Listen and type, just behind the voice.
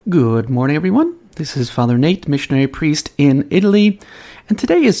Good morning, everyone. This is Father Nate, missionary priest in Italy, and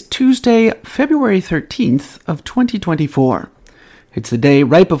today is Tuesday, February 13th of 2024. It's the day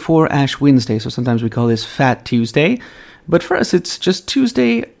right before Ash Wednesday, so sometimes we call this Fat Tuesday, but for us it's just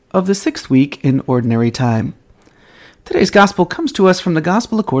Tuesday of the 6th week in Ordinary Time. Today's Gospel comes to us from the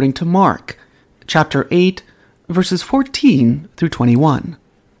Gospel according to Mark, chapter 8, verses 14 through 21.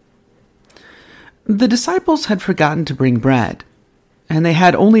 The disciples had forgotten to bring bread, and they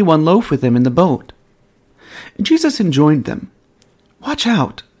had only one loaf with them in the boat. Jesus enjoined them, "Watch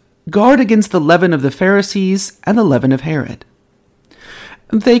out, guard against the leaven of the Pharisees and the leaven of Herod."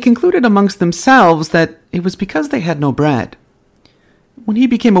 They concluded amongst themselves that it was because they had no bread. When he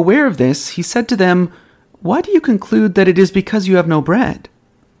became aware of this, he said to them, "Why do you conclude that it is because you have no bread?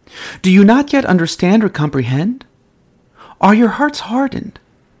 Do you not yet understand or comprehend? Are your hearts hardened?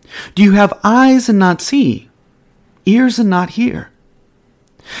 Do you have eyes and not see, ears and not hear?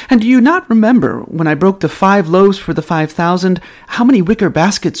 And do you not remember when I broke the 5 loaves for the 5,000, how many wicker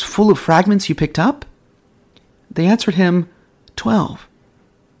baskets full of fragments you picked up?" They answered him, 12.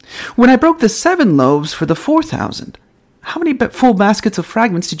 "When I broke the 7 loaves for the 4,000, how many full baskets of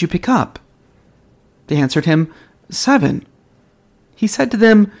fragments did you pick up?" They answered him, 7. He said to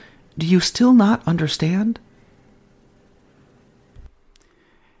them, "Do you still not understand?"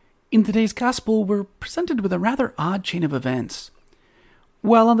 In today's Gospel, we're presented with a rather odd chain of events.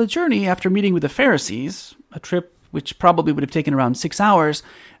 While on the journey after meeting with the Pharisees, a trip which probably would have taken around 6 hours,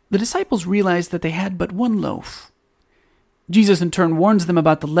 the disciples realized that they had but one loaf. Jesus in turn warns them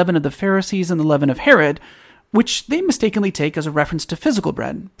about the leaven of the Pharisees and the leaven of Herod, which they mistakenly take as a reference to physical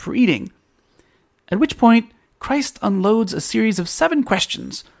bread for eating. At which point, Christ unloads a series of 7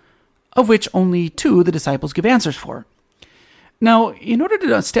 questions, of which only 2 the disciples give answers for. Now, in order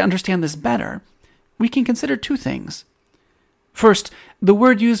to understand this better, we can consider 2 things. First, the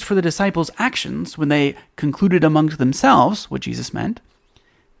word used for the disciples' actions when they concluded among themselves what Jesus meant.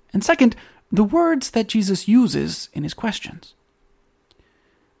 And second, the words that Jesus uses in his questions.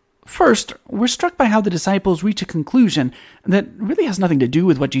 First, we're struck by how the disciples reach a conclusion that really has nothing to do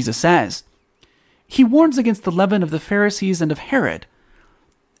with what Jesus says. He warns against the leaven of the Pharisees and of Herod.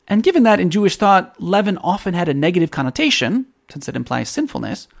 And given that in Jewish thought, leaven often had a negative connotation, since it implies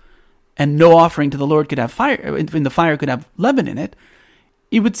sinfulness, and no offering to the Lord could have fire, in the fire could have leaven in it,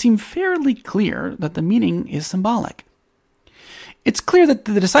 it would seem fairly clear that the meaning is symbolic. It's clear that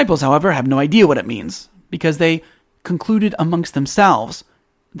the disciples, however, have no idea what it means, because they concluded amongst themselves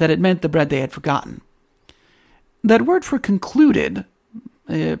that it meant the bread they had forgotten. That word for concluded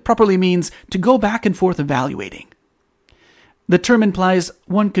properly means to go back and forth evaluating. The term implies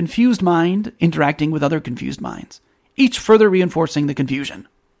one confused mind interacting with other confused minds, each further reinforcing the confusion.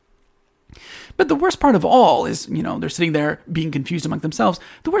 But the worst part of all is, they're sitting there being confused among themselves.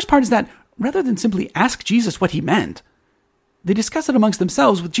 The worst part is that rather than simply ask Jesus what he meant, they discuss it amongst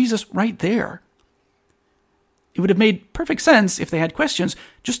themselves with Jesus right there. It would have made perfect sense if they had questions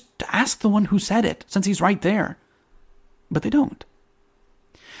just to ask the one who said it, since he's right there. But they don't.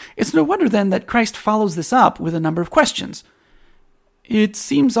 It's no wonder then that Christ follows this up with a number of questions. It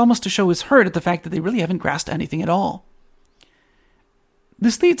seems almost to show his hurt at the fact that they really haven't grasped anything at all.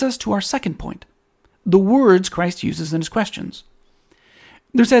 This leads us to our second point, the words Christ uses in his questions.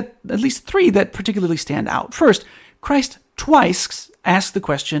 There's at least 3 that particularly stand out. First, Christ twice asks the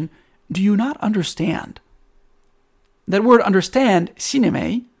question, "Do you not understand?" That word understand,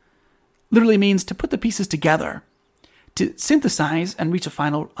 syneme, literally means to put the pieces together, to synthesize and reach a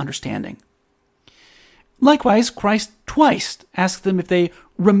final understanding. Likewise, Christ twice asked them if they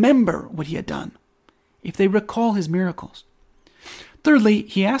remember what he had done, if they recall his miracles. Thirdly,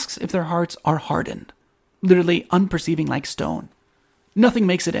 he asks if their hearts are hardened, literally unperceiving like stone. Nothing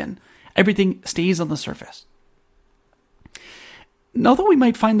makes it in. Everything stays on the surface. Although we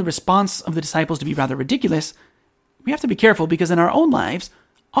might find the response of the disciples to be rather ridiculous, we have to be careful because in our own lives,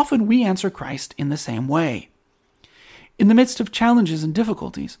 often we answer Christ in the same way. In the midst of challenges and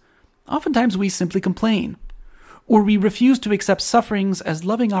difficulties, oftentimes we simply complain, or we refuse to accept sufferings as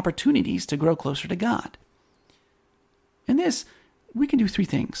loving opportunities to grow closer to God. In this, we can do 3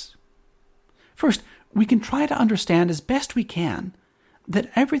 things. First, we can try to understand as best we can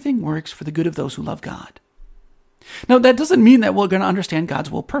that everything works for the good of those who love God. Now, that doesn't mean that we're going to understand God's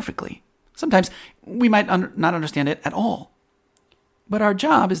will perfectly. Sometimes we might not understand it at all. But our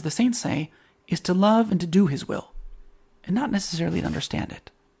job, as the saints say, is to love and to do his will, and not necessarily to understand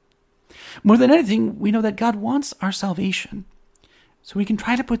it. More than anything, we know that God wants our salvation, so we can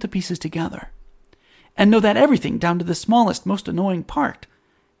try to put the pieces together and know that everything, down to the smallest, most annoying part,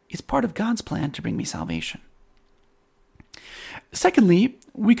 is part of God's plan to bring me salvation. Secondly,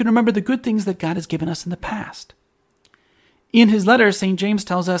 we can remember the good things that God has given us in the past. In his letter, St. James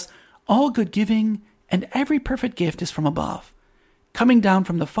tells us, all good giving and every perfect gift is from above, coming down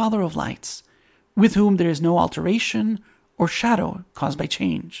from the Father of lights, with whom there is no alteration or shadow caused by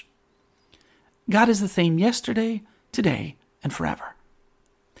change. God is the same yesterday, today, and forever.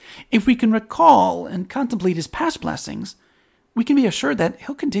 If we can recall and contemplate his past blessings, we can be assured that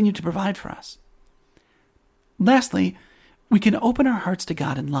he'll continue to provide for us. Lastly, we can open our hearts to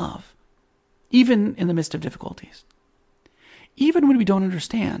God in love, even in the midst of difficulties. Even when we don't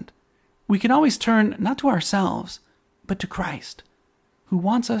understand, we can always turn not to ourselves, but to Christ, who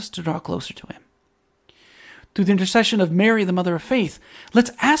wants us to draw closer to him. Through the intercession of Mary, the Mother of Faith,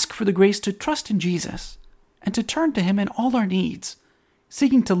 let's ask for the grace to trust in Jesus and to turn to him in all our needs,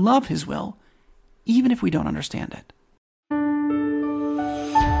 seeking to love his will, even if we don't understand it.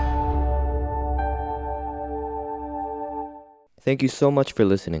 Thank you so much for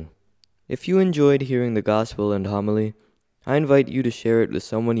listening. If you enjoyed hearing the gospel and homily, I invite you to share it with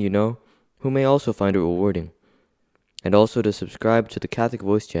someone you know who may also find it rewarding, and also to subscribe to the Catholic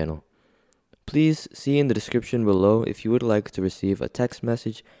Voice channel. Please see in the description below if you would like to receive a text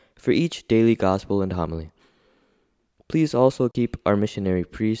message for each daily gospel and homily. Please also keep our missionary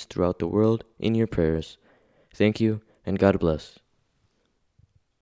priests throughout the world in your prayers. Thank you, and God bless.